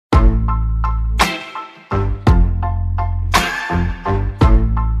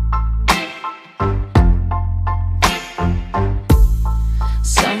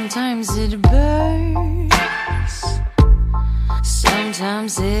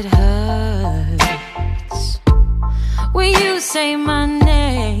it hurts when you say my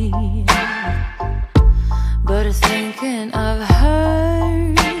name, but thinking of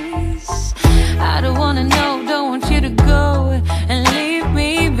hers. I don't wanna know, don't want you to go and leave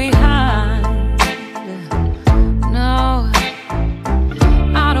me behind. No,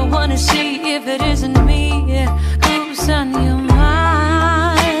 I don't wanna see if it isn't me who's on your mind.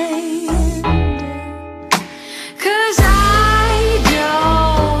 'Cause I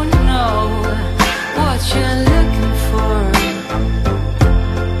don't know what you're looking for.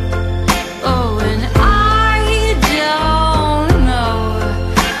 Oh, and I don't know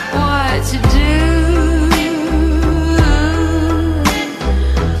what to do.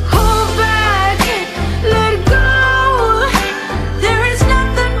 Hold back, let go. There is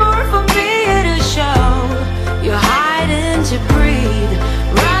nothing more for me to show. You're hiding to breathe,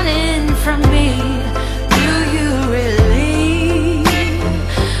 running from me. Do you really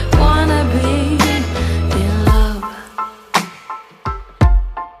wanna be in love?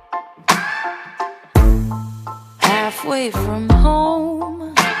 Halfway from home,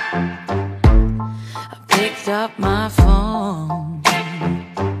 I picked up my phone.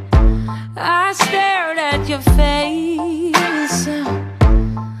 I stared at your face,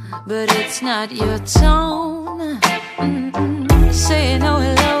 but it's not your tone. Saying, oh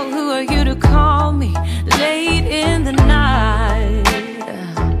hello, who are you to call me late in the night?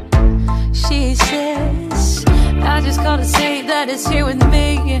 She says, I just gotta say that it's here with me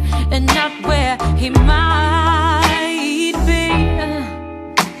and not where he might.